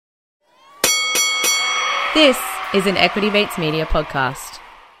This is an Equity Mates Media podcast.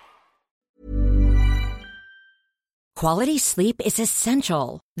 Quality sleep is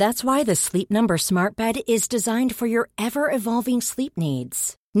essential. That's why the Sleep Number Smart Bed is designed for your ever-evolving sleep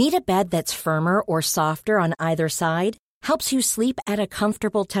needs. Need a bed that's firmer or softer on either side? Helps you sleep at a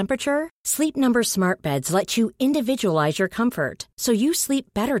comfortable temperature? Sleep Number Smart Beds let you individualize your comfort, so you sleep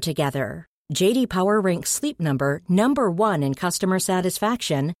better together. J.D. Power ranks Sleep Number number 1 in customer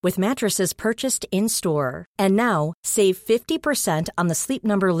satisfaction with mattresses purchased in-store. And now, save 50% on the Sleep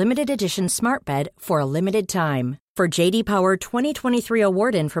Number Limited Edition Smart Bed for a limited time. For J.D. Power 2023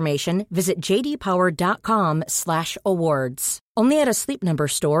 award information, visit jdpower.com/awards. Only at a Sleep Number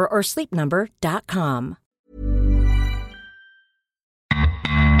store or sleepnumber.com.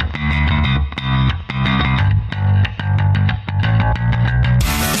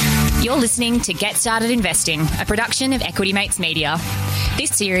 You're listening to Get Started Investing, a production of Equity Mates Media.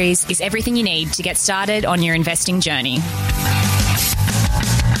 This series is everything you need to get started on your investing journey.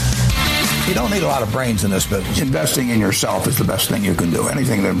 You don't need a lot of brains in this business. Investing in yourself is the best thing you can do.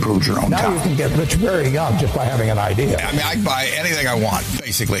 Anything that improves your own time. Now you can get rich very young just by having an idea. I mean, I can buy anything I want,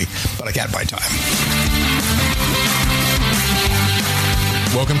 basically, but I can't buy time.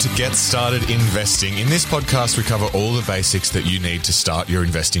 Welcome to Get Started Investing. In this podcast, we cover all the basics that you need to start your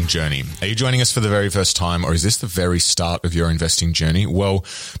investing journey. Are you joining us for the very first time, or is this the very start of your investing journey? Well,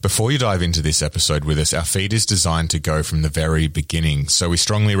 before you dive into this episode with us, our feed is designed to go from the very beginning. So we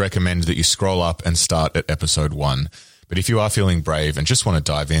strongly recommend that you scroll up and start at episode 1. But if you are feeling brave and just want to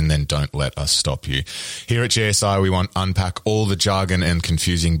dive in, then don't let us stop you. Here at GSI, we want to unpack all the jargon and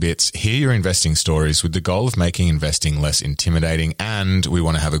confusing bits, hear your investing stories with the goal of making investing less intimidating, and we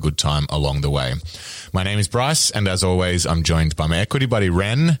want to have a good time along the way. My name is Bryce, and as always, I'm joined by my equity buddy,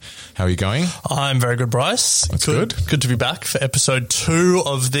 Ren. How are you going? I'm very good, Bryce. That's good. Good to be back for episode 2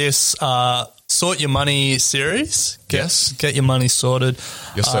 of this Sort Your Money series. Get your money sorted.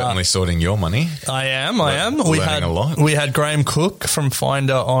 You're certainly sorting your money. I am. We had a lot. We had Graham Cook from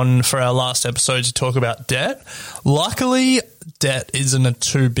Finder on for our last episode to talk about debt. Luckily, debt isn't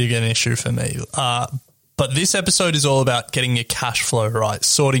too big an issue for me. But this episode is all about getting your cash flow right,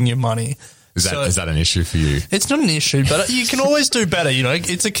 sorting your money. Is that an issue for you? It's not an issue, but you can always do better. You know,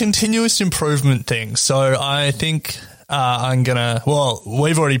 it's a continuous improvement thing. So I think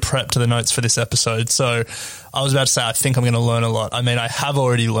we've already prepped the notes for this episode. So I was about to say, I think I'm going to learn a lot. I mean, I have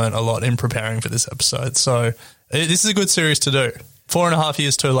already learned a lot in preparing for this episode. So this is a good series to do. 4.5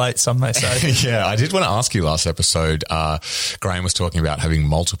 years too late, some may say. Yeah, I did want to ask you last episode, Graham was talking about having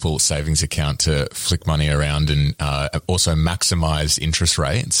multiple savings account to flick money around and also maximize interest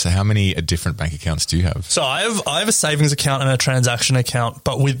rates. So how many different bank accounts do you have? So I have a savings account and a transaction account,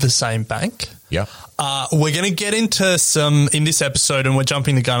 but with the same bank. Yeah. We're going to get into some in this episode, and we're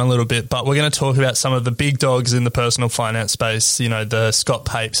jumping the gun a little bit, but we're going to talk about some of the big dogs in the personal finance space, you know, the Scott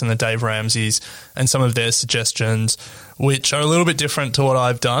Papes and the Dave Ramseys and some of their suggestions, which are a little bit different to what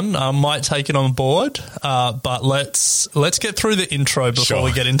I've done. I might take it on board, but let's get through the intro before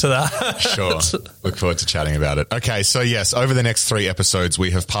we get into that. Sure. Look forward to chatting about it. Okay, so yes, over the next 3 episodes,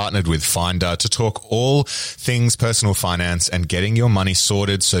 we have partnered with Finder to talk all things personal finance and getting your money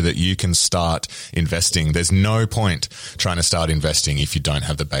sorted so that you can start investing. There's no point trying to start investing if you don't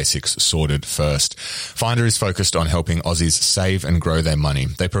have the basics sorted first. Finder is focused on helping Aussies save and grow their money.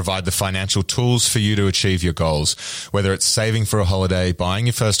 They provide the financial tools for you to achieve your goals. Whether it's saving for a holiday, buying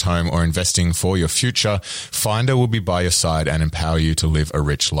your first home, or investing for your future, Finder will be by your side and empower you to live a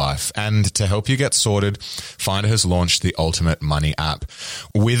rich life. And to help you get sorted, Finder has launched the Ultimate Money app.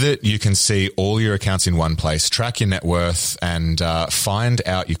 With it, you can see all your accounts in one place, track your net worth, and find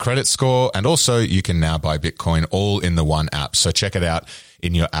out your credit score. And also, you can now buy Bitcoin all in the one app. So check it out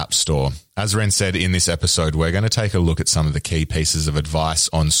in your app store. As Ren said, in this episode, we're going to take a look at some of the key pieces of advice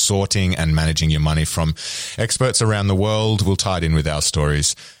on sorting and managing your money from experts around the world. We'll tie it in with our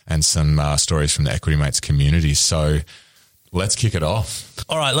stories and some stories from the Equity Mates community. So let's kick it off.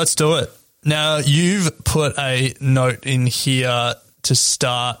 All right, let's do it. Now, you've put a note in here to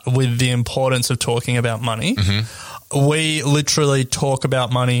start with the importance of talking about money. Mm-hmm. We literally talk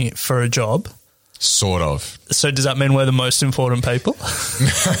about money for a job. Sort of. So does that mean we're the most important people?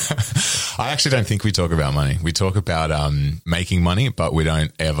 I actually don't think we talk about money. We talk about making money, but we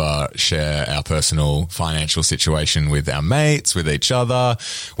don't ever share our personal financial situation with our mates, with each other.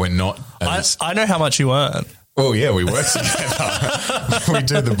 We're not... I know how much you earn. Oh, yeah, we work together. We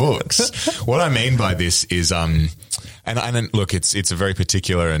do the books. What I mean by this is... And look, it's a very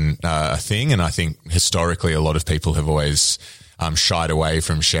particular thing, and I think historically a lot of people have always shied away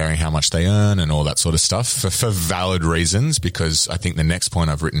from sharing how much they earn and all that sort of stuff for valid reasons, because I think the next point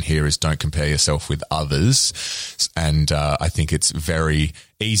I've written here is don't compare yourself with others. And I think it's very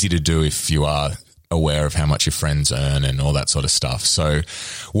easy to do if you are aware of how much your friends earn and all that sort of stuff. So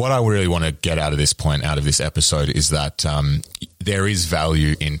what I really want to get out of this point, out of this episode, is that there is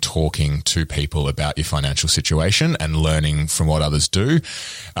value in talking to people about your financial situation and learning from what others do.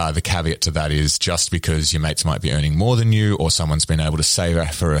 The caveat to that is just because your mates might be earning more than you or someone's been able to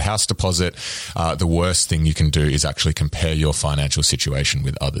save for a house deposit, the worst thing you can do is actually compare your financial situation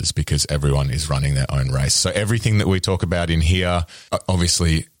with others, because everyone is running their own race. So everything that we talk about in here,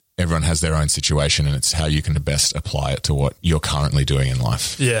 obviously everyone has their own situation, and it's how you can best apply it to what you're currently doing in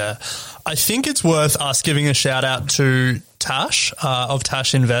life. Yeah. I think it's worth us giving a shout out to Tash of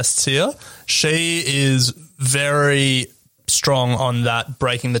Tash Invests here. She is very strong on that,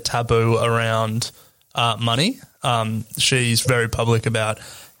 breaking the taboo around money. She's very public about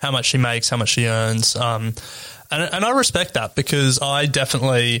how much she makes, how much she earns. And I respect that, because I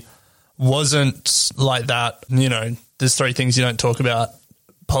definitely wasn't like that. You know, there's 3 things you don't talk about: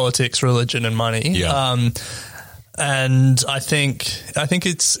 politics, religion, and money. Yeah. And I think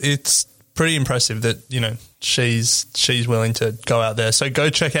it's pretty impressive that, you know, she's willing to go out there. So go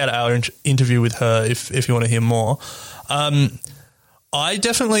check out our interview with her if you want to hear more. I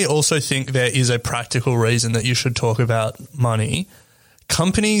definitely also think there is a practical reason that you should talk about money.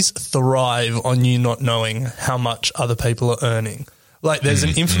 Companies thrive on you not knowing how much other people are earning. Like, there's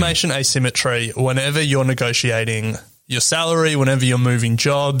an information asymmetry whenever you're negotiating your salary, whenever you're moving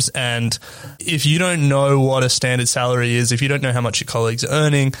jobs. And if you don't know what a standard salary is, if you don't know how much your colleagues are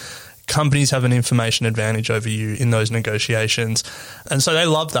earning, companies have an information advantage over you in those negotiations. And so they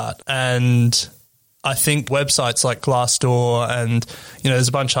love that. And I think websites like Glassdoor and, you know, there's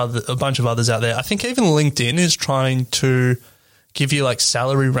a bunch of others out there. I think even LinkedIn is trying to give you like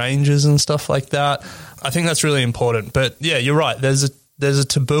salary ranges and stuff like that. I think that's really important. But yeah, you're right. There's a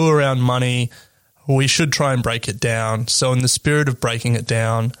taboo around money. We should try and break it down. So in the spirit of breaking it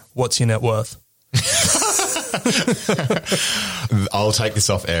down, what's your net worth? I'll take this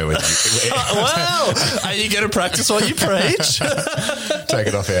off air with you. Wow. Are you going to practice what you preach? Take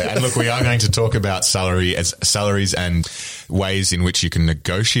it off air. And look, we are going to talk about salaries and ways in which you can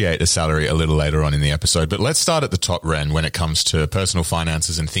negotiate a salary a little later on in the episode. But let's start at the top, Ren, when it comes to personal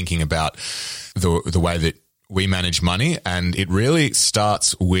finances and thinking about the way that we manage money. And it really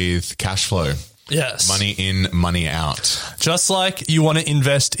starts with cash flow. Yes. Money in, money out. Just like you want to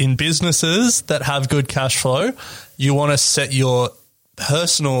invest in businesses that have good cash flow, you want to set your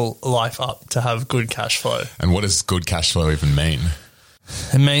personal life up to have good cash flow. And what does good cash flow even mean?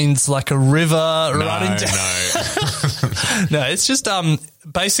 It means like a river running down. No, it's just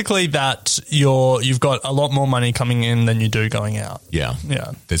basically that you've got a lot more money coming in than you do going out. Yeah.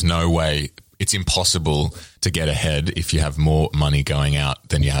 Yeah. There's no way. It's impossible to get ahead if you have more money going out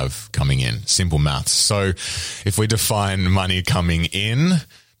than you have coming in. Simple maths. So if we define money coming in,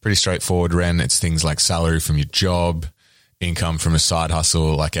 pretty straightforward, Ren, it's things like salary from your job, income from a side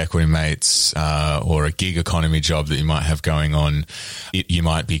hustle like Equity Mates, or a gig economy job that you might have going on. You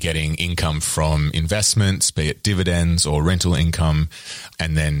might be getting income from investments, be it dividends or rental income.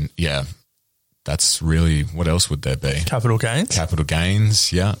 And then, yeah, that's really, what else would there be? Capital gains. Capital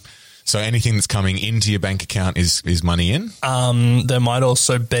gains, yeah. So anything that's coming into your bank account is money in? There might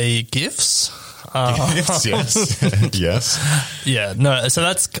also be gifts. Gifts, yes. Yes. Yeah, no, so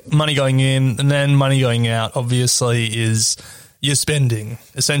that's money going in, and then money going out obviously is your spending.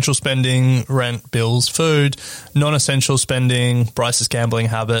 Essential spending, rent, bills, food. Non-essential spending, Bryce's gambling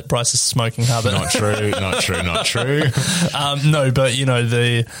habit, Bryce's smoking habit. Not true. No, but you know,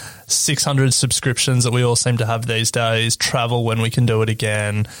 the 600 subscriptions that we all seem to have these days, travel when we can do it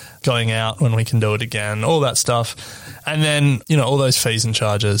again, going out when we can do it again, all that stuff. And then, you know, all those fees and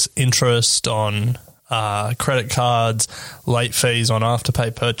charges, interest on credit cards, late fees on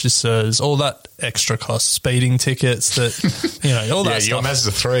Afterpay purchases, all that extra cost, speeding tickets, that, you know, all that stuff. Yeah, your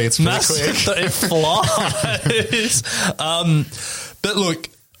Mazda 3, it's pretty quick. It flies. But look,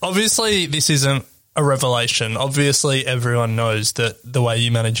 obviously this isn't a revelation. Obviously everyone knows that the way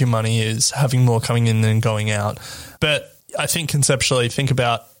you manage your money is having more coming in than going out. But I think conceptually, think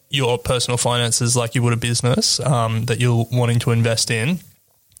about your personal finances like you would a business that you're wanting to invest in,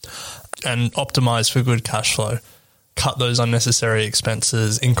 and optimize for good cash flow. Cut those unnecessary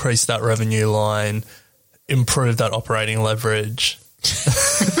expenses, increase that revenue line, improve that operating leverage.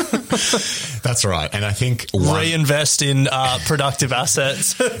 That's right. And I think reinvest in productive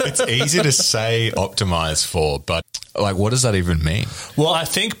assets. It's easy to say optimize for, but like, what does that even mean? Well, I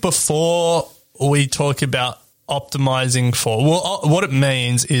think before we talk about optimizing for? Well, what it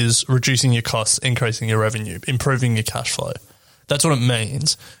means is reducing your costs, increasing your revenue, improving your cash flow. That's what it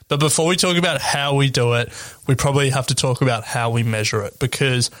means. But before we talk about how we do it, we probably have to talk about how we measure it,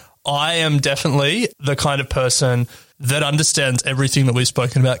 because I am definitely the kind of person that understands everything that we've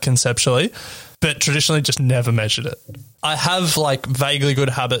spoken about conceptually, but traditionally just never measured it. I have like vaguely good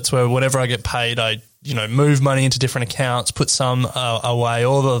habits where whenever I get paid, I, move money into different accounts, put some away,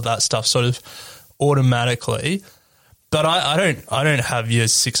 all of that stuff sort of automatically. But I don't have your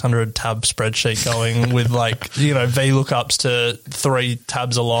 600 tab spreadsheet going with VLOOKUPs to 3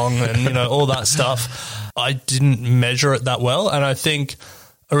 tabs along and, all that stuff. I didn't measure it that well. And I think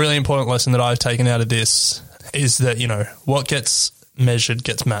a really important lesson that I've taken out of this is that, what gets measured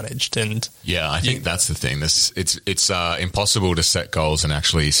gets managed. And yeah, I think that's the thing. It's impossible to set goals and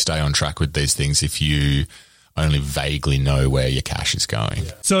actually stay on track with these things if you only vaguely know where your cash is going.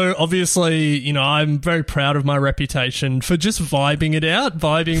 So obviously, I'm very proud of my reputation for just vibing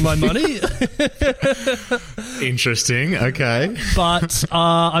my money. Interesting. Okay. But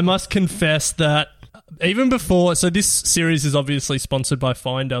I must confess that even before, so this series is obviously sponsored by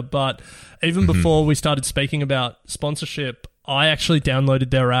Finder, but even before we started speaking about sponsorship, I actually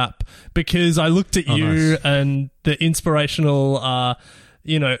downloaded their app because I looked at you and the inspirational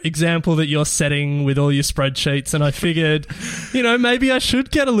example that you're setting with all your spreadsheets, and I figured, maybe I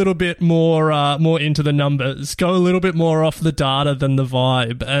should get a little bit more into the numbers, go a little bit more off the data than the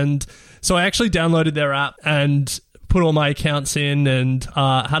vibe. And so I actually downloaded their app and put all my accounts in and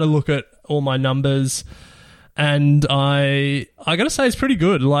had a look at all my numbers. And I got to say, it's pretty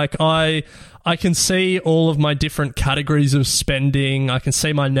good. Like I can see all of my different categories of spending. I can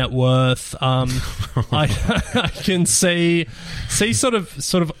see my net worth. I can see sort of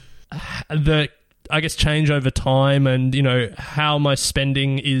the, I guess, change over time, and how my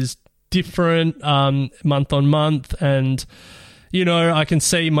spending is different month on month. And I can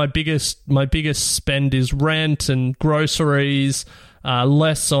see my biggest spend is rent and groceries.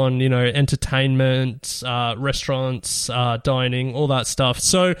 Less on entertainment, restaurants, dining, all that stuff.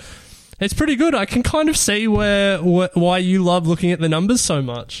 So it's pretty good. I can kind of see why you love looking at the numbers so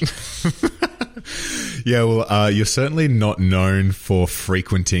much. Yeah, well, you're certainly not known for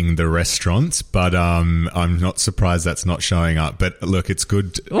frequenting the restaurants, but I'm not surprised that's not showing up. But look, it's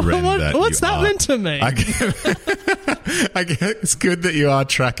good, Ren, what's that meant to me? I guess it's good that you are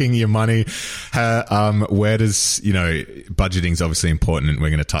tracking your money. Where does, budgeting is obviously important, and we're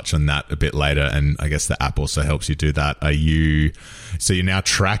going to touch on that a bit later. And I guess the app also helps you do that. So you're now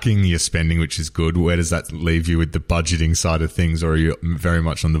tracking your spending, which is good. Where does that leave you with the budgeting side of things, or are you very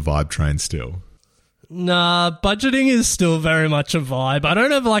much on the vibe train still? Nah, budgeting is still very much a vibe. I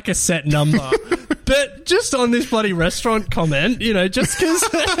don't have like a set number, but just on this bloody restaurant comment, just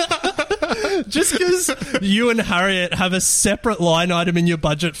because you and Harriet have a separate line item in your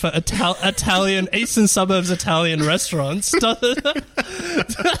budget for Italian, Eastern Suburbs Italian restaurants, doesn't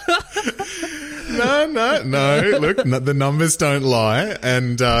No. Look, the numbers don't lie.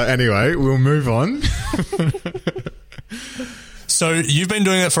 And anyway, we'll move on. So you've been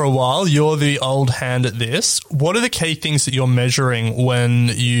doing it for a while. You're the old hand at this. What are the key things that you're measuring when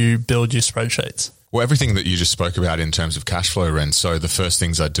you build your spreadsheets? Well, everything that you just spoke about in terms of cash flow, Ren. So the first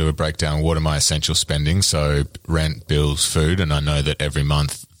things I do are break down what are my essential spending. So rent, bills, food. And I know that every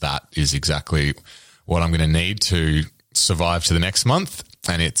month that is exactly what I'm going to need to survive to the next month.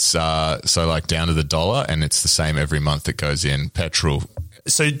 And it's so like down to the dollar, and it's the same every month that goes in. Petrol.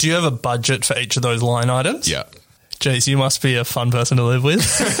 So do you have a budget for each of those line items? Yeah. Jeez, you must be a fun person to live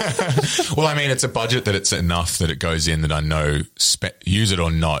with. Well, I mean, it's a budget that it's enough that it goes in that I know, use it or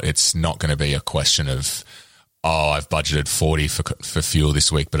not, it's not going to be a question of, I've budgeted 40 for fuel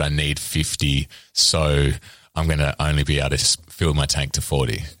this week, but I need 50, so I'm going to only be able to fill my tank to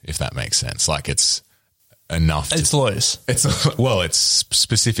 40, if that makes sense. Like, it's enough. It's loose. It's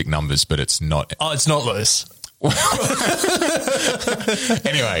specific numbers, but it's not. Oh, it's not loose.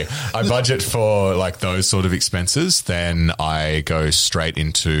 Anyway, I budget for like those sort of expenses. Then I go straight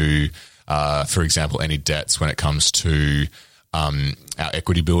into, for example, any debts when it comes to our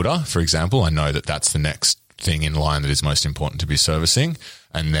equity builder, for example. I know that that's the next thing in line that is most important to be servicing.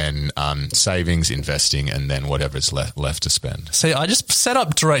 And then savings, investing, and then whatever's left to spend. See, I just set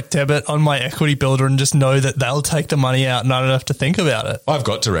up direct debit on my equity builder and just know that they'll take the money out and I don't have to think about it. I've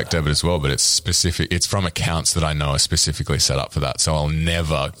got direct debit as well, but it's specific. It's from accounts that I know are specifically set up for that. So I'll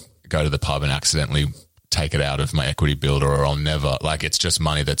never go to the pub and accidentally take it out of my equity builder, or I'll never, like, it's just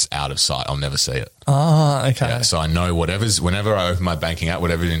money that's out of sight. I'll never see it. Ah, okay. Yeah, so I know whenever I open my banking app,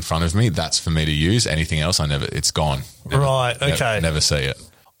 whatever's in front of me, that's for me to use. Anything else, it's gone. Right, okay. Never see it.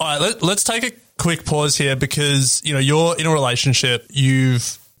 All right, let's take a quick pause here because, you know, you're in a relationship,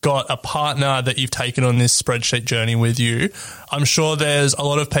 you've got a partner that you've taken on this spreadsheet journey with you. I'm sure there's a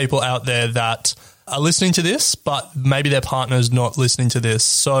lot of people out there that are listening to this, but maybe their partner's not listening to this.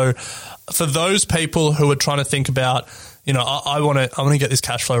 So for those people who are trying to think about, you know, I want to get this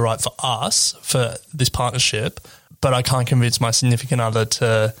cash flow right for us, for this partnership, but I can't convince my significant other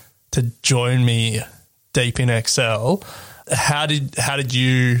to join me deep in Excel. How did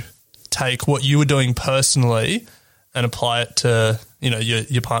you take what you were doing personally and apply it to, you know,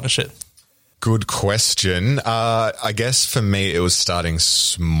 your partnership? Good question. I guess for me, it was starting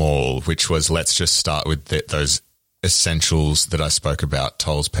small, which was let's just start with those essentials that I spoke about,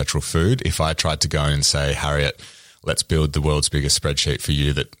 tolls, petrol, food. If I tried to go in and say, Harriet, let's build the world's biggest spreadsheet for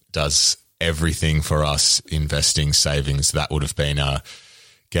you that does everything for us, investing, savings, that would have been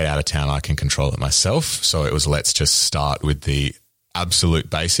get out of town, I can control it myself. So it was let's just start with the absolute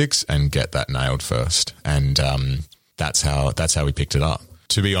basics and get that nailed first. And that's how we picked it up.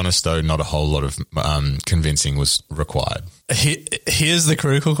 To be honest, though, not a whole lot of convincing was required. Here's the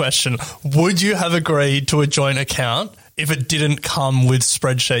critical question. Would you have agreed to a joint account if it didn't come with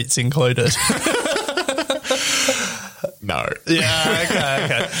spreadsheets included? No. Yeah,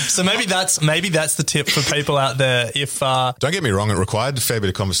 okay. So maybe that's the tip for people out there. If don't get me wrong, it required a fair bit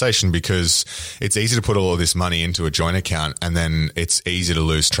of conversation because it's easy to put all of this money into a joint account and then it's easy to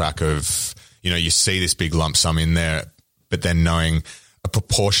lose track of, you know, you see this big lump sum in there, but then knowing a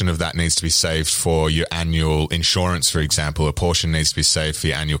proportion of that needs to be saved for your annual insurance, for example. A portion needs to be saved for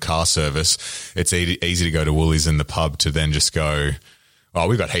your annual car service. It's easy to go to Woolies in the pub to then just go, oh,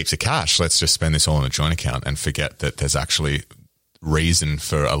 we've got heaps of cash. Let's just spend this all in a joint account and forget that there's actually reason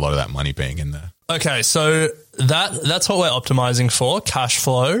for a lot of that money being in there. Okay, so that's what we're optimizing for, cash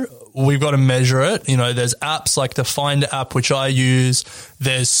flow. We've got to measure it. You know, there's apps like the Finder app, which I use.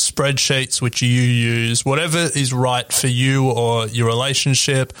 There's spreadsheets, which you use. Whatever is right for you or your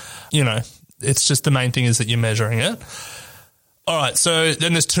relationship, you know, it's just the main thing is that you're measuring it. All right, so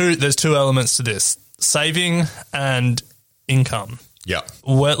then there's two elements to this, saving and income. Yeah.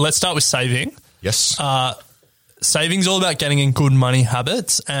 Well, let's start with saving. Yes. Saving's all about getting in good money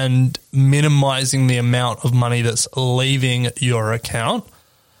habits and minimizing the amount of money that's leaving your account.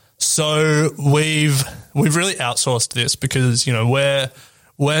 So we've really outsourced this because, you know,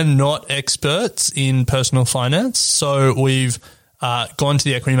 we're not experts in personal finance. So we've gone to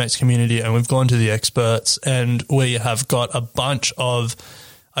the Equity Mates community and we've gone to the experts and we have got a bunch of,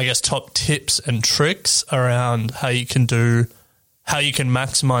 I guess, top tips and tricks around how you can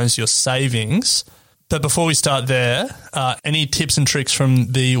maximize your savings. But before we start there, any tips and tricks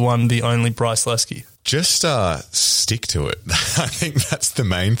from the only Bryce Lesky? Just stick to it. I think that's the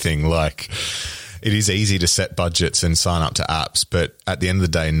main thing. Like, it is easy to set budgets and sign up to apps, but at the end of the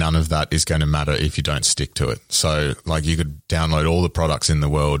day, none of that is going to matter if you don't stick to it. So, like, you could download all the products in the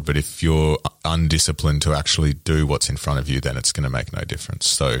world, but if you're undisciplined to actually do what's in front of you, then it's going to make no difference.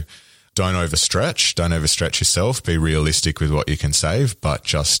 So don't overstretch. Don't overstretch yourself. Be realistic with what you can save, but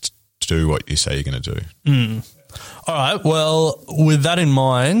just do what you say you're going to do. All right. Well, with that in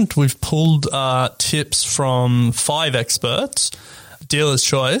mind, we've pulled tips from 5 experts. Dealer's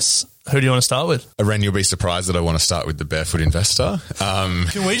choice. Who do you want to start with? Ren, you'll be surprised that I want to start with the Barefoot Investor.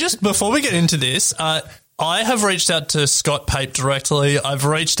 Can we just, before we get into this, I have reached out to Scott Pape directly. I've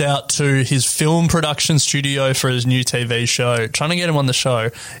reached out to his film production studio for his new TV show, trying to get him on the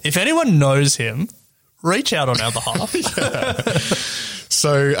show. If anyone knows him, reach out on our behalf.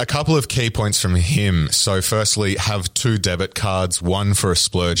 So a couple of key points from him. So firstly, have 2 debit cards, one for a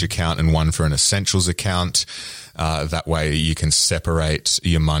splurge account and one for an essentials account. That way you can separate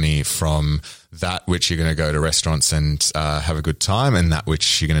your money from that which you're going to go to restaurants and have a good time and that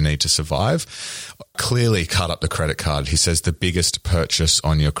which you're going to need to survive. Clearly cut up the credit card. He says the biggest purchase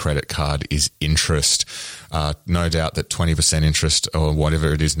on your credit card is interest. No doubt that 20% interest or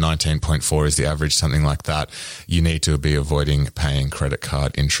whatever it is, 19.4 is the average, something like that. You need to be avoiding paying credit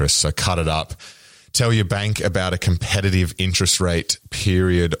card interest. So cut it up. Tell your bank about a competitive interest rate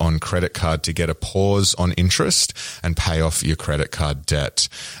period on credit card to get a pause on interest and pay off your credit card debt.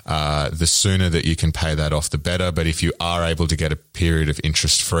 The sooner that you can pay that off, the better. But if you are able to get a period of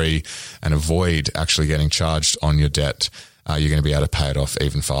interest free and avoid actually getting charged on your debt, you're going to be able to pay it off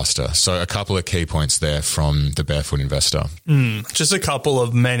even faster. So a couple of key points there from the Barefoot Investor. Just a couple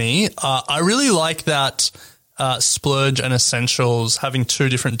of many. I really like that splurge and essentials, having 2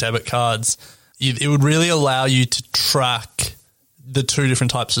 different debit cards. It would really allow you to track the 2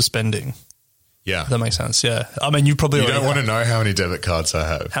 different types of spending. Yeah. That makes sense, yeah. I mean, you don't want to know how many debit cards I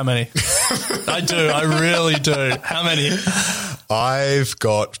have. How many? I do. I really do. How many? I've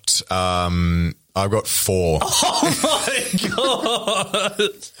got 4. Oh my God.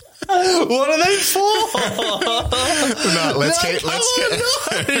 What are they for?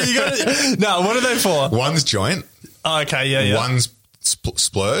 No, what are they for? One's joint. Oh, okay, yeah. One's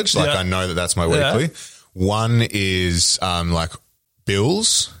splurge. Like, I know that's my weekly. Yeah. One is like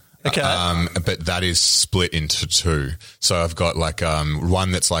bills. Okay. But that is split into 2. So I've got like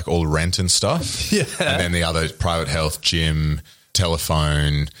one that's like all rent and stuff. Yeah. And then the other is private health, gym,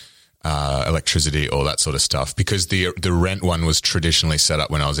 telephone, electricity, all that sort of stuff. Because the rent one was traditionally set up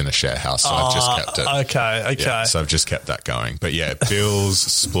when I was in a share house, so I've just kept it. Okay. Yeah, so I've just kept that going. But yeah, bills,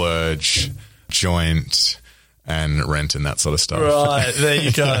 splurge, joint, and rent and that sort of stuff. Right, there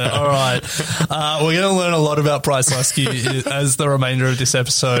you go. All right. We're going to learn a lot about Bryce Lusky as the remainder of this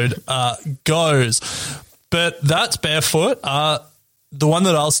episode goes. But that's Barefoot. The one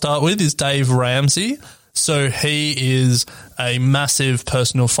that I'll start with is Dave Ramsey. So he is a massive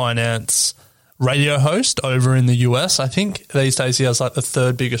personal finance radio host over in the US. I think these days he has like the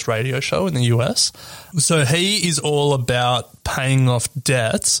 3rd biggest radio show in the US. So he is all about paying off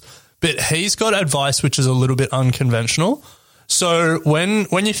debts, but he's got advice which is a little bit unconventional. So when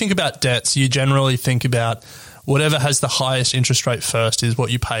you think about debts, you generally think about whatever has the highest interest rate first is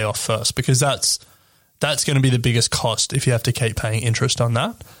what you pay off first, because that's going to be the biggest cost if you have to keep paying interest on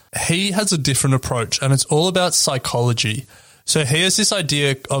that. He has a different approach, and it's all about psychology. So he has this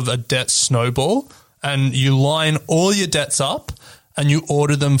idea of a debt snowball, and you line all your debts up and you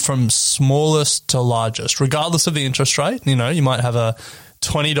order them from smallest to largest, regardless of the interest rate. You know, you might have a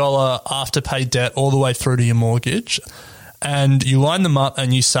 $20 afterpay debt all the way through to your mortgage, and you line them up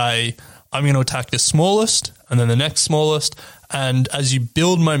and you say, I'm going to attack the smallest and then the next smallest. And as you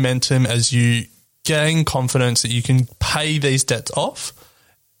build momentum, as you gain confidence that you can pay these debts off,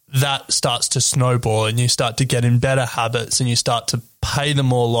 that starts to snowball and you start to get in better habits and you start to pay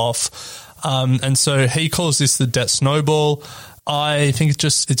them all off. And so he calls this the debt snowball. I think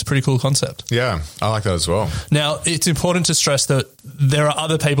it's a pretty cool concept. Yeah, I like that as well. Now, it's important to stress that there are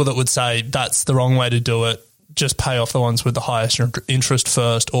other people that would say that's the wrong way to do it. Just pay off the ones with the highest interest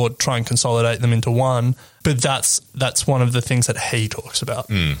first, or try and consolidate them into one. But that's one of the things that he talks about.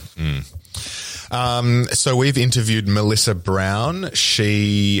 So we've interviewed Melissa Brown.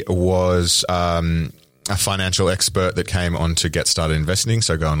 She was a financial expert that came on to Get Started Investing,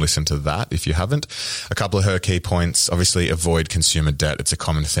 so go and listen to that if you haven't. A couple of her key points: obviously, avoid consumer debt. It's a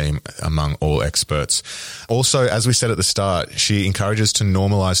common theme among all experts. Also, as we said at the start, she encourages to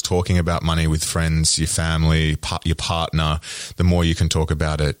normalize talking about money with friends, your family, your partner. The more you can talk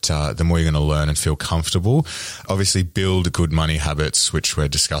about it, the more you're going to learn and feel comfortable. Obviously, build good money habits, which we're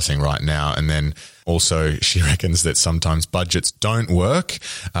discussing right now, and then also, she reckons that sometimes budgets don't work.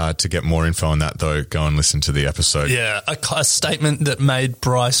 To get more info on that, though, go and listen to the episode. Yeah, a statement that made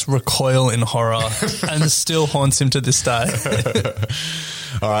Bryce recoil in horror and still haunts him to this day.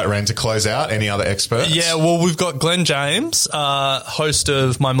 All right, Ren, to close out, any other experts? Yeah, well, we've got Glenn James, host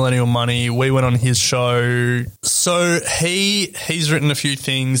of My Millennial Money. We went on his show. So he's written a few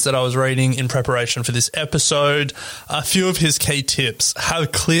things that I was reading in preparation for this episode. A few of his key tips: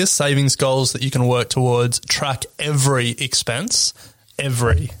 have clear savings goals that you can work towards, track every expense,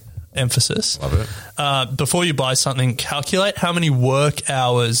 every emphasis. Love it. Before you buy something, calculate how many work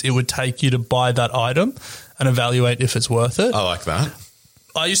hours it would take you to buy that item and evaluate if it's worth it. I like that.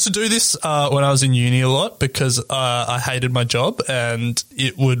 I used to do this when I was in uni a lot because I hated my job and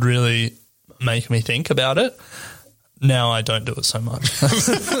it would really make me think about it. Now I don't do it so much.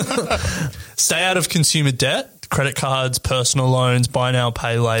 Stay out of consumer debt, credit cards, personal loans, buy now,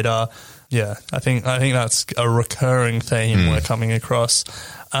 pay later. Yeah, I think that's a recurring theme we're coming across.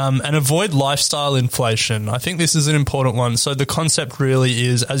 And avoid lifestyle inflation. I think this is an important one. So the concept really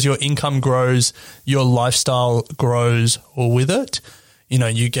is, as your income grows, your lifestyle grows with it. You know,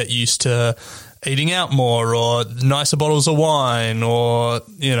 you get used to eating out more, or nicer bottles of wine, or,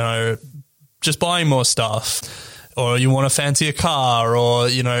 you know, just buying more stuff, or you want a fancier car, or,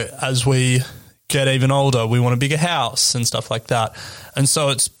 you know, as we get even older, we want a bigger house and stuff like that. And so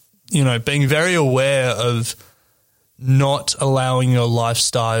it's, you know, being very aware of not allowing your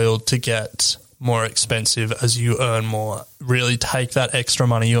lifestyle to get more expensive as you earn more. Really take that extra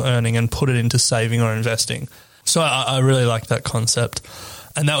money you're earning and put it into saving or investing. So I really like that concept.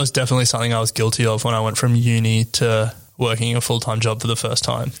 And that was definitely something I was guilty of when I went from uni to working a full-time job for the first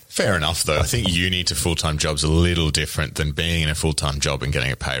time. Fair enough, though. I think uni to full-time job's a little different than being in a full-time job and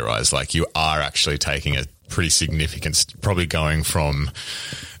getting a pay rise. Like, you are actually taking a pretty significant, probably going from...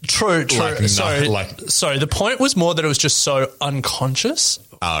 True. Like, Sorry, the point was more that it was just so unconscious.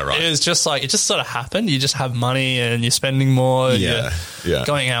 Oh, right. It was just like, it just sort of happened. You just have money and you're spending more. Yeah. You're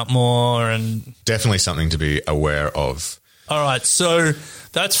going out more, and definitely something to be aware of. All right. So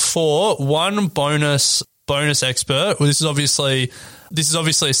that's 4. One bonus expert. Well, this is obviously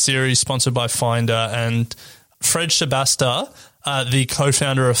a series sponsored by Finder, and Fred Shabasta, the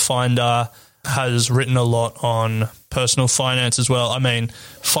co-founder of Finder, has written a lot on personal finance as well. I mean,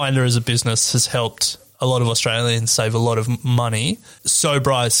 Finder as a business has helped a lot of Australians save a lot of money. So,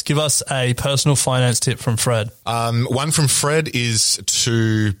 Bryce, give us a personal finance tip from Fred. One from Fred is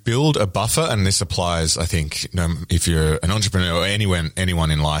to build a buffer, and this applies, I think, if you're an entrepreneur or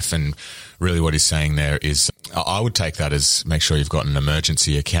anyone in life, and really what he's saying there is I would take that as make sure you've got an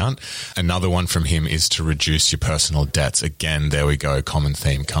emergency account. Another one from him is to reduce your personal debts. Again, there we go, common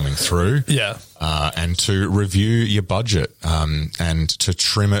theme coming through. Yeah. And to review your budget and to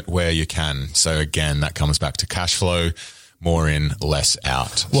trim it where you can. So again, that comes back to cash flow. More in, less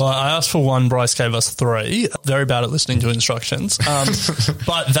out. Well, I asked for 1, Bryce gave us 3. Very bad at listening to instructions.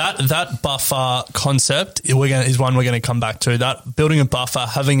 But that buffer concept is one we're going to come back to. That building a buffer,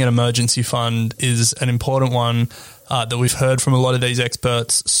 having an emergency fund is an important one that we've heard from a lot of these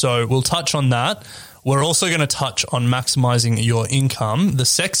experts. So we'll touch on that. We're also going to touch on maximizing your income, the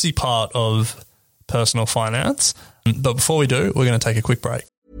sexy part of personal finance. But before we do, we're going to take a quick break.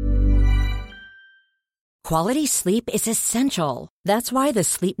 Quality sleep is essential. That's why the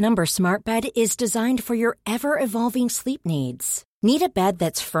Sleep Number Smart Bed is designed for your ever-evolving sleep needs. Need a bed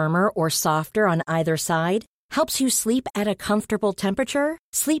that's firmer or softer on either side? Helps you sleep at a comfortable temperature?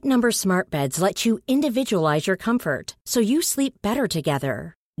 Sleep Number Smart Beds let you individualize your comfort, so you sleep better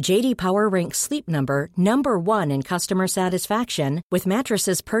together. J.D. Power ranks Sleep Number number 1 in customer satisfaction with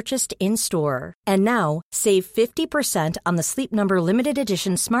mattresses purchased in-store. And now, save 50% on the Sleep Number Limited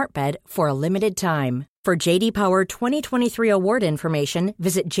Edition Smart Bed for a limited time. For J.D. Power 2023 award information,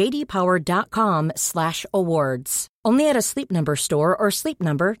 visit jdpower.com/awards. Only at a Sleep Number store or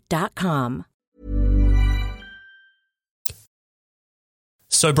sleepnumber.com.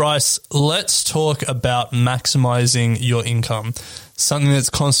 So, Bryce, let's talk about maximizing your income. Something that's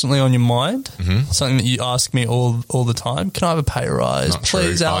constantly on your mind, something that you ask me all the time. Can I have a pay rise? Not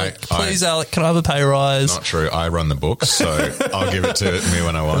Please, true. Alec. Alec, can I have a pay rise? Not true. I run the books, so I'll give it to me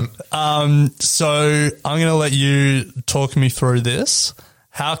when I want. So I'm going to let you talk me through this.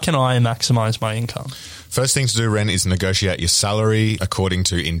 How can I maximize my income? First thing to do, Ren, is negotiate your salary. According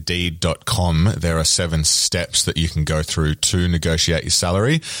to Indeed.com, there are 7 steps that you can go through to negotiate your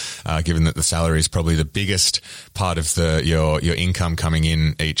salary. Given that the salary is probably the biggest part of your income coming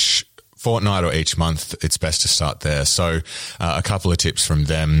in each fortnight or each month, it's best to start there. So a couple of tips from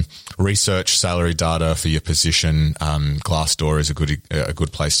them. Research salary data for your position. Glassdoor is a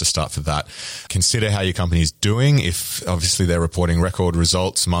good place to start for that. Consider how your company is doing. If obviously they're reporting record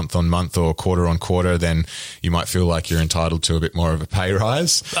results month on month or quarter on quarter, then you might feel like you're entitled to a bit more of a pay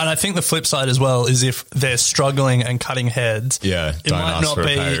rise. And I think the flip side as well is if they're struggling and cutting heads, it might not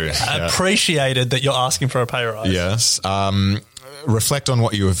be appreciated that you're asking for a pay rise. Yes. Reflect on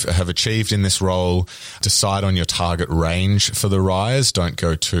what you have achieved in this role. Decide on your target range for the rise. Don't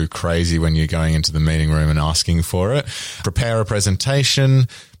go too crazy when you're going into the meeting room and asking for it. Prepare a presentation.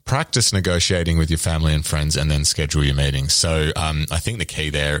 Practice negotiating with your family and friends, and then schedule your meetings. So I think the key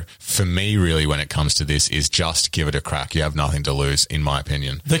there for me really when it comes to this is just give it a crack. You have nothing to lose, in my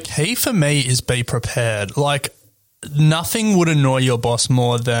opinion. The key for me is be prepared. Like, nothing would annoy your boss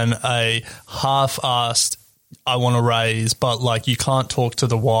more than a half-assed I want to raise, but like you can't talk to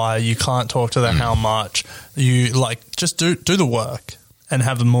the why, you can't talk to the how much. You like just do the work and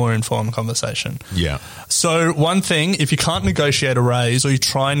have a more informed conversation. Yeah. So one thing, if you can't negotiate a raise or you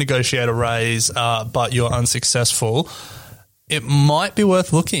try and negotiate a raise but you're unsuccessful, it might be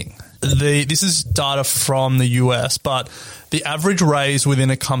worth looking. This is data from the US, but the average raise within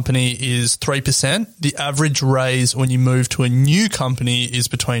a company is 3%. The average raise when you move to a new company is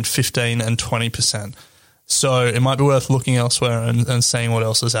between 15 and 20%. So it might be worth looking elsewhere and seeing what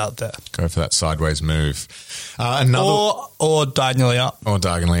else is out there. Go for that sideways move. Or diagonally up. Or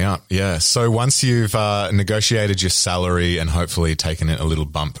diagonally up, yeah. So once you've negotiated your salary and hopefully taken a little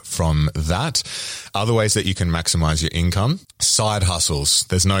bump from that, other ways that you can maximize your income, side hustles.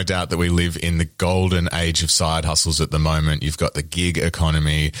 There's no doubt that we live in the golden age of side hustles at the moment. You've got the gig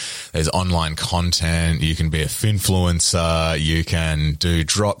economy. There's online content. You can be a finfluencer. You can do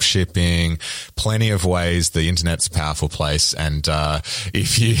drop shipping. Plenty of ways. The internet's a powerful place. And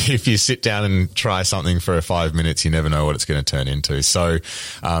if you sit down and try something for 5 minutes, you never know what it's going to turn into. So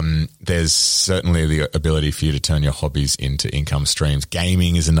there's certainly the ability for you to turn your hobbies into income streams.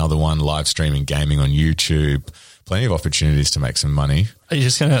 Gaming is another one. Live streaming gaming on YouTube. plenty of opportunities to make some money. Are you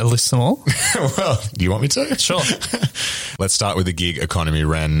just going to list them all? Well, do you want me to? Sure. Let's start with the gig economy,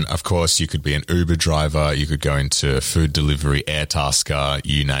 Ren. Of course, you could be an Uber driver. You could go into food delivery, Airtasker,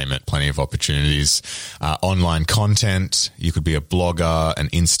 you name it, plenty of opportunities. Online content. You could be a blogger, an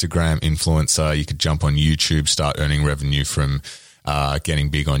Instagram influencer. You could jump on YouTube, start earning revenue from getting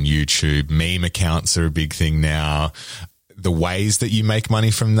big on YouTube. Meme accounts are a big thing now. The ways that you make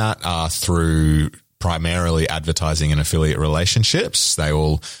money from that are through primarily advertising and affiliate relationships. They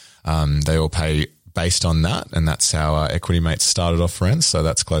all pay based on that, and that's how our Equity Mates started off, Ren, so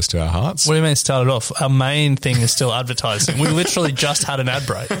that's close to our hearts. What do you mean started off? Our main thing is still advertising. We literally just had an ad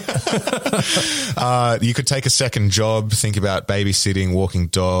break. You could take a second job, think about babysitting, walking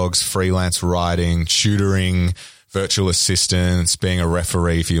dogs, freelance writing, tutoring, virtual assistants, being a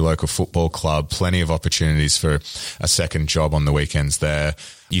referee for your local football club. Plenty of opportunities for a second job on the weekends there.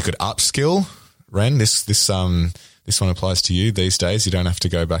 You could upskill. Ren, this one applies to you these days. You don't have to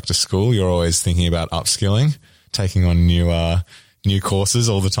go back to school. You're always thinking about upskilling, taking on new courses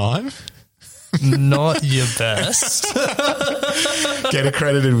all the time. Not your best. Get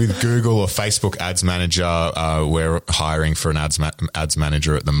accredited with Google or Facebook Ads Manager. We're hiring for an ads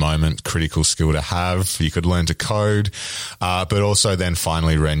manager at the moment. Critical skill to have. You could learn to code, but also then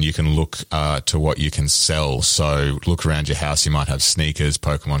finally, Ren, you can look to what you can sell. So look around your house. You might have sneakers,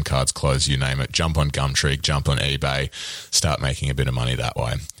 Pokemon cards, clothes, you name it. Jump on Gumtree, jump on eBay, start making a bit of money that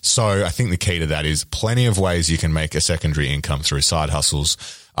way. So I think the key to that is plenty of ways you can make a secondary income through side hustles,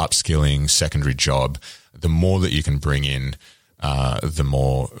 upskilling, secondary job. The more that you can bring in, the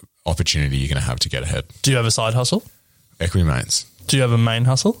more opportunity you're going to have to get ahead. Do you have a side hustle? Equity Mates. Do you have a main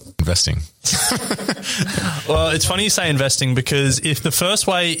hustle? Investing. Well, it's funny you say investing, because if the first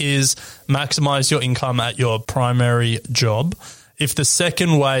way is maximize your income at your primary job, if the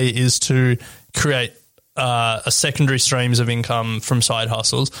second way is to create a secondary streams of income from side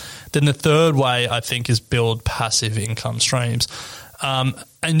hustles, then the third way, I think, is build passive income streams.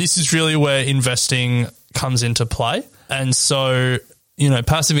 And this is really where investing comes into play. And so,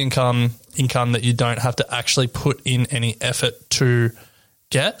 passive income that you don't have to actually put in any effort to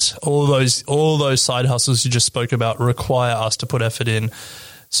get. All those side hustles you just spoke about require us to put effort in.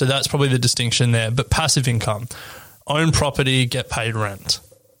 So that's probably the distinction there. But passive income, own property, get paid rent.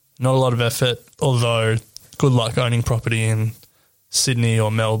 Not a lot of effort, although good luck owning property in Sydney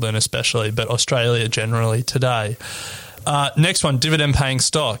or Melbourne especially, but Australia generally today. Next one, dividend paying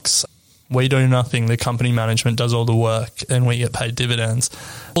stocks. We do nothing. The company management does all the work and we get paid dividends.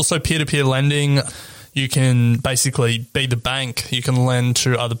 Also peer-to-peer lending. You can basically be the bank. You can lend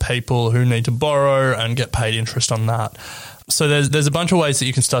to other people who need to borrow and get paid interest on that. So there's a bunch of ways that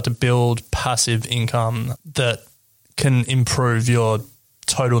you can start to build passive income that can improve your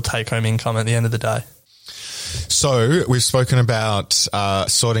total take-home income at the end of the day. So we've spoken about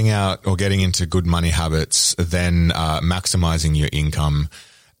sorting out or getting into good money habits, then maximizing your income.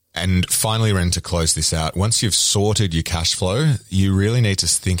 And finally, Ren, to close this out, once you've sorted your cash flow, you really need to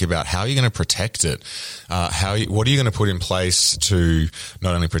think about how you're going to protect it. What are you going to put in place to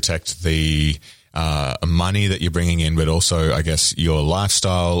not only protect the money that you're bringing in, but also, I guess, your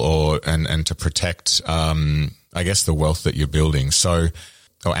lifestyle and to protect, I guess, the wealth that you're building. So,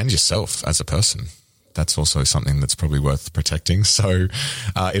 and yourself as a person. That's also something that's probably worth protecting. So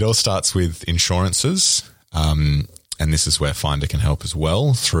it all starts with insurances. And this is where Finder can help as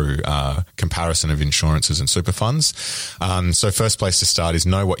well through comparison of insurances and super funds. So first place to start is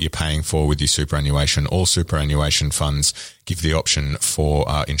know what you're paying for with your superannuation. All superannuation funds give the option for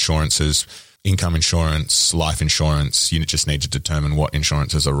insurances, income insurance, life insurance. You just need to determine what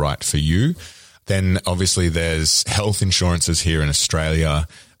insurances are right for you. Then obviously there's health insurances here in Australia.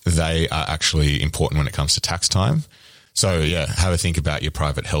 They are actually important when it comes to tax time. So yeah, have a think about your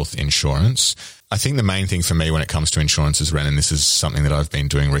private health insurance. I think the main thing for me when it comes to insurances, Ren, and this is something that I've been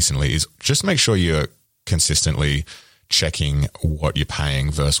doing recently, is just make sure you're consistently checking what you're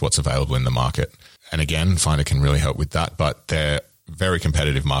paying versus what's available in the market. And again, Finder can really help with that, but they're a very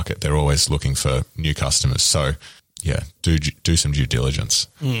competitive market. They're always looking for new customers. So yeah, do some due diligence.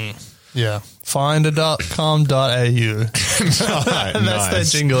 Yeah. Finder.com.au. That's their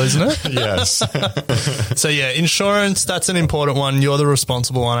jingle, isn't it? Yes. So yeah, insurance, that's an important one. You're the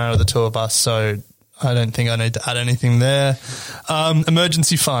responsible one out of the two of us, so I don't think I need to add anything there.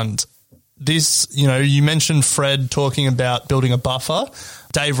 Emergency fund. This, you mentioned Fred talking about building a buffer.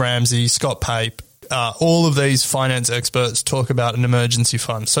 Dave Ramsey, Scott Pape, all of these finance experts talk about an emergency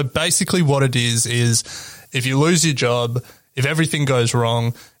fund. So basically what it is if you lose your job, if everything goes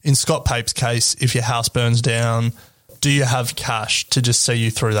wrong, in Scott Pape's case, if your house burns down, do you have cash to just see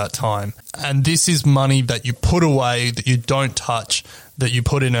you through that time? And this is money that you put away, that you don't touch, that you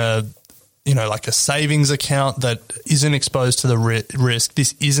put in a, like a savings account that isn't exposed to the risk.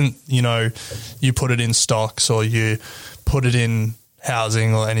 This isn't, you put it in stocks or you put it in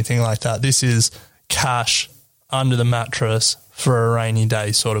housing or anything like that. This is cash under the mattress for a rainy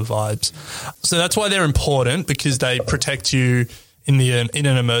day sort of vibes. So that's why they're important, because they protect you in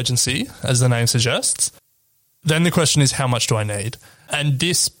an emergency, as the name suggests. Then the question is, how much do I need? And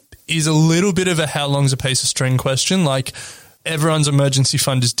this is a little bit of a how long's a piece of string question. Like, everyone's emergency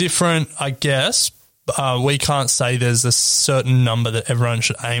fund is different, I guess. We can't say there's a certain number that everyone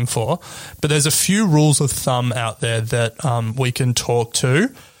should aim for, but there's a few rules of thumb out there that we can talk to.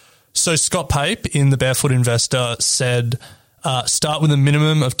 So Scott Pape in The Barefoot Investor said, start with a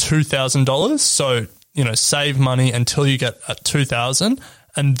minimum of $2,000. So, save money until you get at $2,000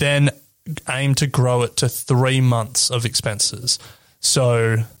 and then aim to grow it to 3 months of expenses.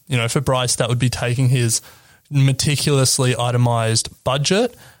 So, for Bryce, that would be taking his meticulously itemized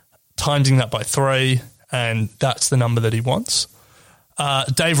budget, timesing that by 3, and that's the number that he wants.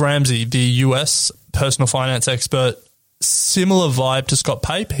 Dave Ramsey, the US personal finance expert, similar vibe to Scott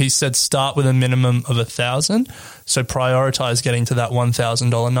Pape. He said start with a minimum of $1,000, so prioritize getting to that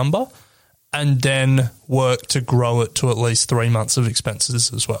 $1,000 number, and then work to grow it to at least 3 months of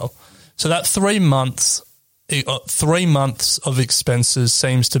expenses as well. So that 3 months of expenses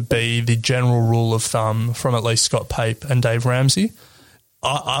seems to be the general rule of thumb from at least Scott Pape and Dave Ramsey.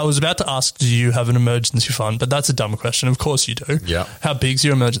 I was about to ask, do you have an emergency fund? But that's a dumb question. Of course you do. Yeah. How big's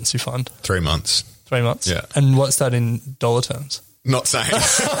your emergency fund? 3 months. 3 months? Yeah. And what's that in dollar terms? Not saying.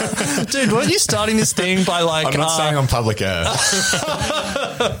 Dude, weren't you starting this thing by I'm not saying on public air.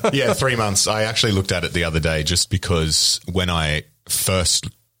 Yeah, 3 months. I actually looked at it the other day just because when I first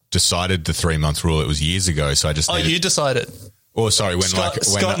decided the 3 month rule, it was years ago. So I just you decided. Oh, sorry.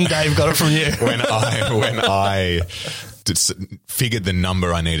 Scott and Dave got it from you. when I figured the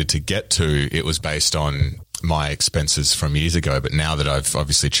number I needed to get to, it was based on my expenses from years ago. But now that I've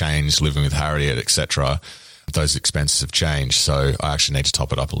obviously changed, living with Harriet, etc., those expenses have changed. So I actually need to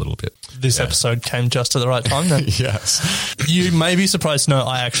top it up a little bit. This episode came just at the right time then. Yes. You may be surprised to know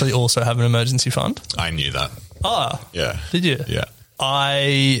I actually also have an emergency fund. I knew that. Oh. Yeah. Did you? Yeah.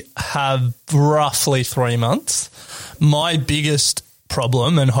 I have roughly 3 months. My biggest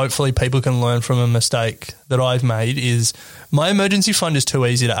problem, and hopefully people can learn from a mistake that I've made, is my emergency fund is too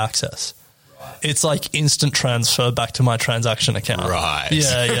easy to access. It's like instant transfer back to my transaction account. Right.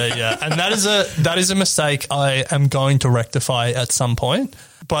 Yeah. And that is a mistake I am going to rectify at some point,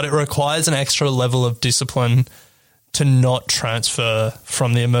 but it requires an extra level of discipline to not transfer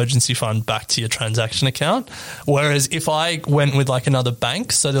from the emergency fund back to your transaction account. Whereas if I went with like another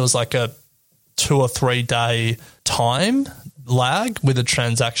bank, so there was like a 2 or 3 day time lag with a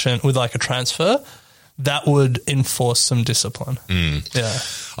transaction, with like a transfer, that would enforce some discipline. Yeah.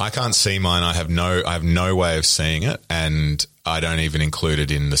 I can't see mine. I have no way of seeing it, and I don't even include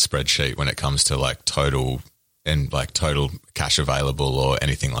it in the spreadsheet when it comes to like total cash available or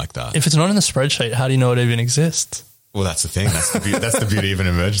anything like that. If it's not in the spreadsheet, how do you know it even exists? Well, that's the thing. That's the beauty of an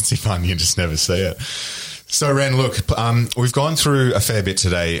emergency fund. You just never see it. So, Ren, look, we've gone through a fair bit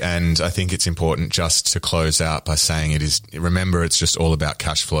today, and I think it's important just to close out by saying remember, it's just all about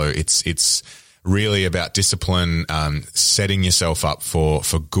cash flow. It's really about discipline, setting yourself up for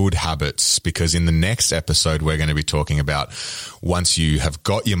good habits, because in the next episode, we're going to be talking about once you have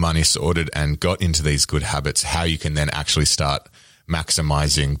got your money sorted and got into these good habits, how you can then actually start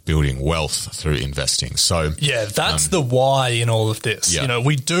maximizing building wealth through investing. So yeah, that's the why in all of this. Yeah.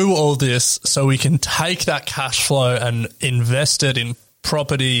 We do all this so we can take that cash flow and invest it in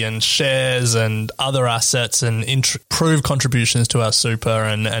property and shares and other assets and improve contributions to our super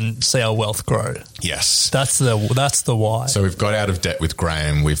and see our wealth grow. Yes. That's the why. So we've got out of debt with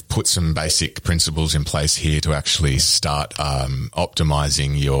Graham. We've put some basic principles in place here to actually start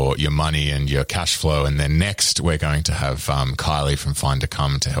optimizing your money and your cash flow. And then next we're going to have Kylie from Finder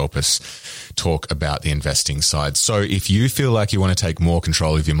come to help us talk about the investing side. So if you feel like you want to take more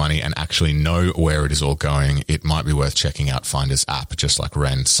control of your money and actually know where it is all going, it might be worth checking out Finder's app, just like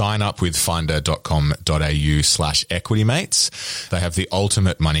Ren. Sign up with finder.com.au/equitymates. They have the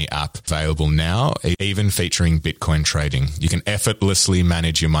ultimate money app available now, even featuring Bitcoin trading. You can effortlessly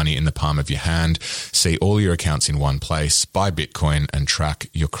manage your money in the palm of your hand, see all your accounts in one place, buy Bitcoin and track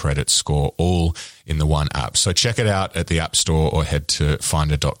your credit score all in the one app. So check it out at the App Store or head to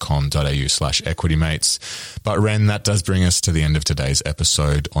finder.com.au/equitymates. But Ren, that does bring us to the end of today's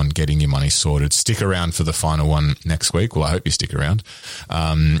episode on getting your money sorted. Stick around for the final one next week. Well, I hope you stick around,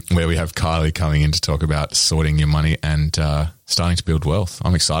 where we have Kylie coming in to talk about sorting your money and starting to build wealth.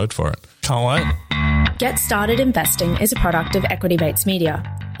 I'm excited for it. Can't wait. Get Started Investing is a product of Equity Mates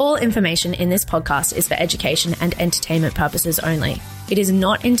Media. All information in this podcast is for education and entertainment purposes only. It is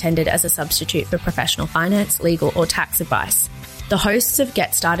not intended as a substitute for professional finance, legal, or tax advice. The hosts of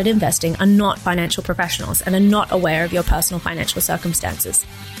Get Started Investing are not financial professionals and are not aware of your personal financial circumstances.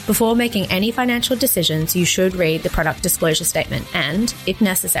 Before making any financial decisions, you should read the product disclosure statement and, if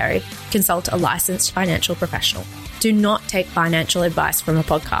necessary, consult a licensed financial professional. Do not take financial advice from a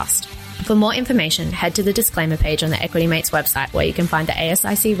podcast. For more information, head to the disclaimer page on the Equity Mates website, where you can find the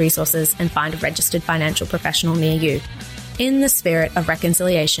ASIC resources and find a registered financial professional near you. In the spirit of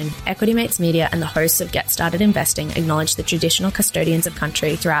reconciliation, Equity Mates Media and the hosts of Get Started Investing acknowledge the traditional custodians of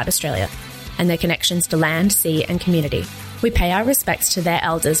country throughout Australia and their connections to land, sea and community. We pay our respects to their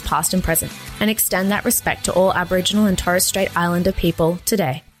elders past and present and extend that respect to all Aboriginal and Torres Strait Islander people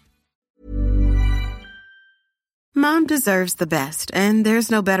today. Mom deserves the best, and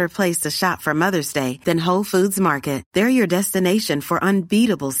there's no better place to shop for Mother's Day than Whole Foods Market. They're your destination for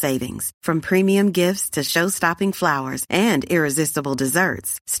unbeatable savings, from premium gifts to show-stopping flowers and irresistible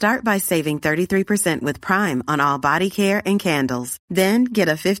desserts. Start by saving 33% with Prime on all body care and candles. Then get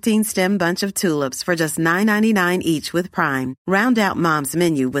a 15-stem bunch of tulips for just $9.99 each with Prime. Round out Mom's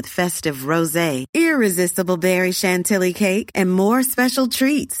menu with festive rosé, irresistible berry chantilly cake, and more special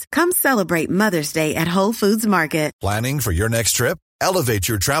treats. Come celebrate Mother's Day at Whole Foods Market. Planning for your next trip? Elevate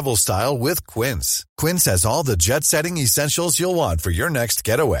your travel style with Quince. Quince has all the jet-setting essentials you'll want for your next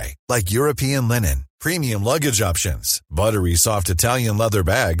getaway, like European linen, premium luggage options, buttery soft Italian leather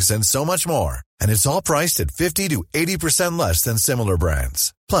bags, and so much more. And it's all priced at 50 to 80% less than similar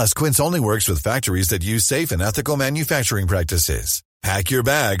brands. Plus, Quince only works with factories that use safe and ethical manufacturing practices. Pack your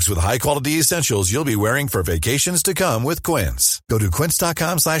bags with high-quality essentials you'll be wearing for vacations to come with Quince. Go to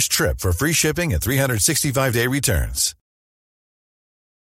quince.com/trip for free shipping and 365-day returns.